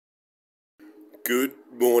Good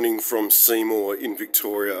morning from Seymour in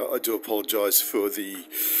Victoria. I do apologise for the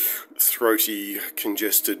throaty,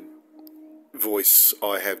 congested voice.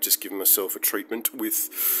 I have just given myself a treatment with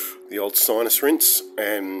the old sinus rinse,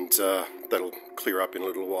 and that'll clear up in a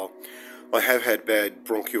little while. I have had bad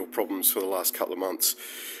bronchial problems for the last couple of months,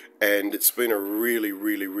 and it's been a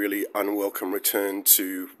really unwelcome return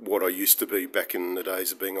to what I used to be back in the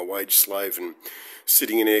days of being a wage slave and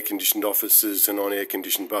sitting in air-conditioned offices and on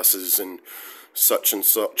air-conditioned buses and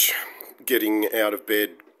such, getting out of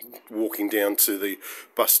bed, walking down to the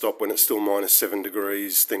bus stop when it's still -7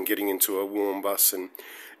 degrees, then getting into a warm bus and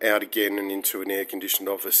out again and into an air-conditioned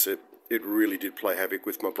office. It really did play havoc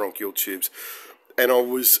with my bronchial tubes. And I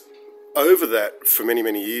was over that for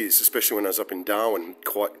many years, especially when I was up in Darwin,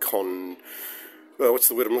 quite what's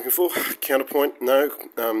the word I'm looking for? Counterpoint? No.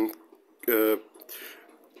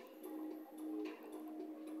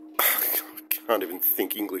 Can't even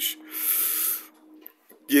think English.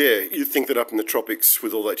 Yeah, you'd think that up in the tropics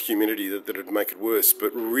with all that humidity that it'd make it worse,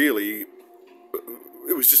 but really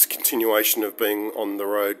it was just a continuation of being on the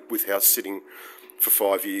road with house sitting for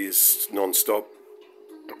 5 years non-stop.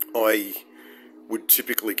 I would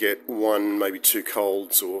typically get 1, maybe 2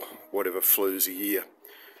 colds or whatever flus a year.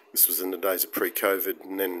 This was in the days of pre-COVID,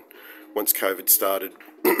 and then once COVID started,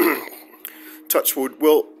 touch wood,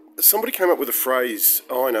 well, somebody came up with a phrase.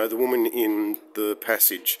 Oh, I know, the woman in the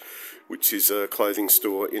Passage, which is a clothing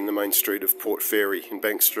store in the main street of Port Fairy in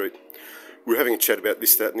Bank Street. We were having a chat about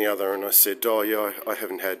this, that and the other, and I said, oh yeah, I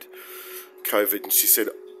haven't had COVID. And she said,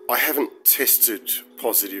 I haven't tested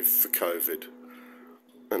positive for COVID.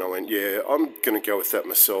 And I went, yeah, I'm going to go with that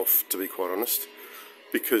myself, to be quite honest,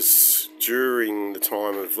 because during the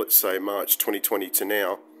time of, let's say, March 2020 to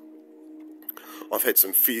now, I've had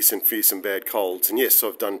some fierce and bad colds, and yes,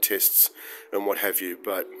 I've done tests and what have you,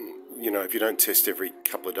 but you know, if you don't test every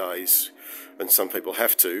couple of days, and some people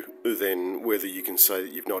have to, then whether you can say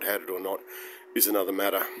that you've not had it or not is another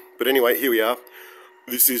matter. But anyway, here we are.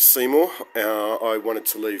 This is Seymour. I wanted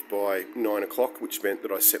to leave by 9 o'clock, which meant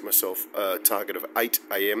that I set myself a target of 8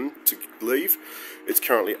 a.m. to leave. It's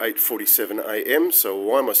currently 8:47 a.m, so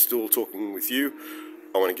why am I still talking with you?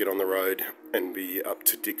 I want to get on the road and be up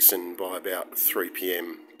to Dixon by about 3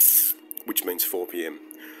 p.m, which means 4 p.m.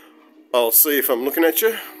 I'll see if I'm looking at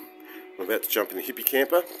you. I'm about to jump in the hippie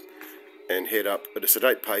camper and head up at a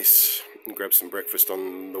sedate pace and grab some breakfast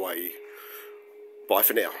on the way. Bye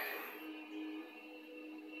for now.